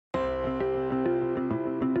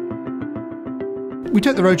We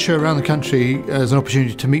take the roadshow around the country as an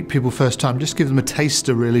opportunity to meet people first time, just give them a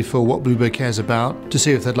taster really for what Bluebird Care is about, to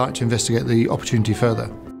see if they'd like to investigate the opportunity further.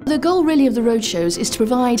 The goal really of the roadshows is to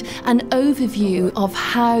provide an overview of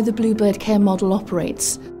how the Bluebird Care model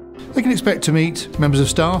operates. They can expect to meet members of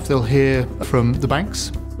staff, they'll hear from the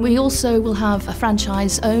banks. We also will have a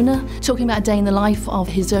franchise owner talking about a day in the life of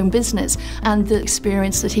his own business and the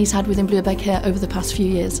experience that he's had within Bluebird Care over the past few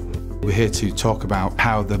years. We're here to talk about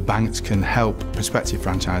how the banks can help prospective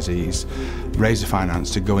franchisees raise the finance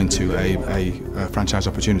to go into a franchise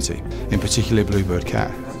opportunity, in particular Bluebird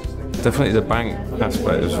Care. Definitely the bank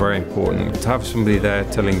aspect is very important. To have somebody there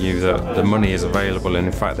telling you that the money is available and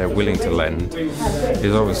in fact they're willing to lend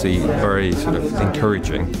is obviously very sort of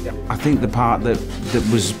encouraging. I think the part that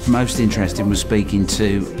was most interesting was speaking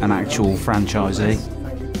to an actual franchisee.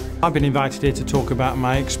 I've been invited here to talk about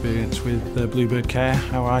my experience with Bluebird Care,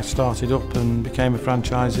 how I started up and became a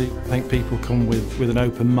franchisee. I think people come with an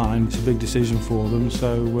open mind. It's a big decision for them,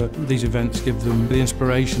 so these events give them the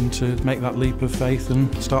inspiration to make that leap of faith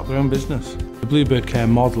and start their own business. The Bluebird Care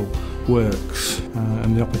model works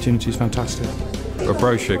and the opportunity is fantastic. A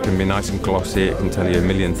brochure can be nice and glossy, it can tell you a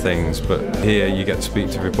million things, but here you get to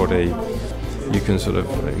speak to everybody. You can sort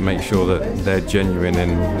of make sure that they're genuine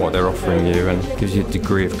in what they're offering you, and gives you a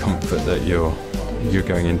degree of comfort that you're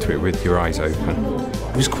going into it with your eyes open.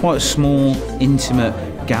 It was quite a small,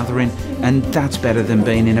 intimate gathering, and that's better than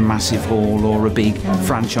being in a massive hall or a big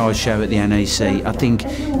franchise show at the NEC. I think,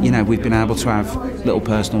 you know, we've been able to have little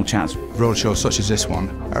personal chats. Roadshows such as this one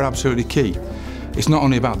are absolutely key. It's not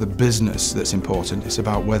only about the business that's important, it's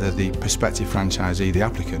about whether the prospective franchisee, the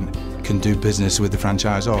applicant, can do business with the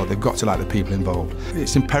franchisor. They've got to like the people involved.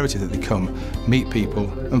 It's imperative that they come, meet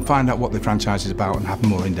people and find out what the franchise is about and have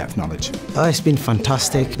more in-depth knowledge. It's been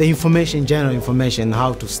fantastic. The information, general information,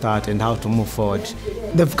 how to start and how to move forward.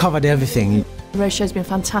 They've covered everything. The roadshow's been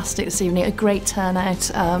fantastic this evening, a great turnout,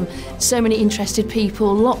 so many interested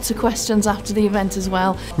people, lots of questions after the event as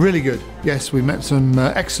well. Really good. Yes, we met some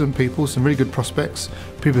excellent people, some really good prospects,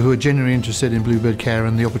 people who are genuinely interested in Bluebird Care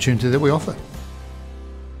and the opportunity that we offer.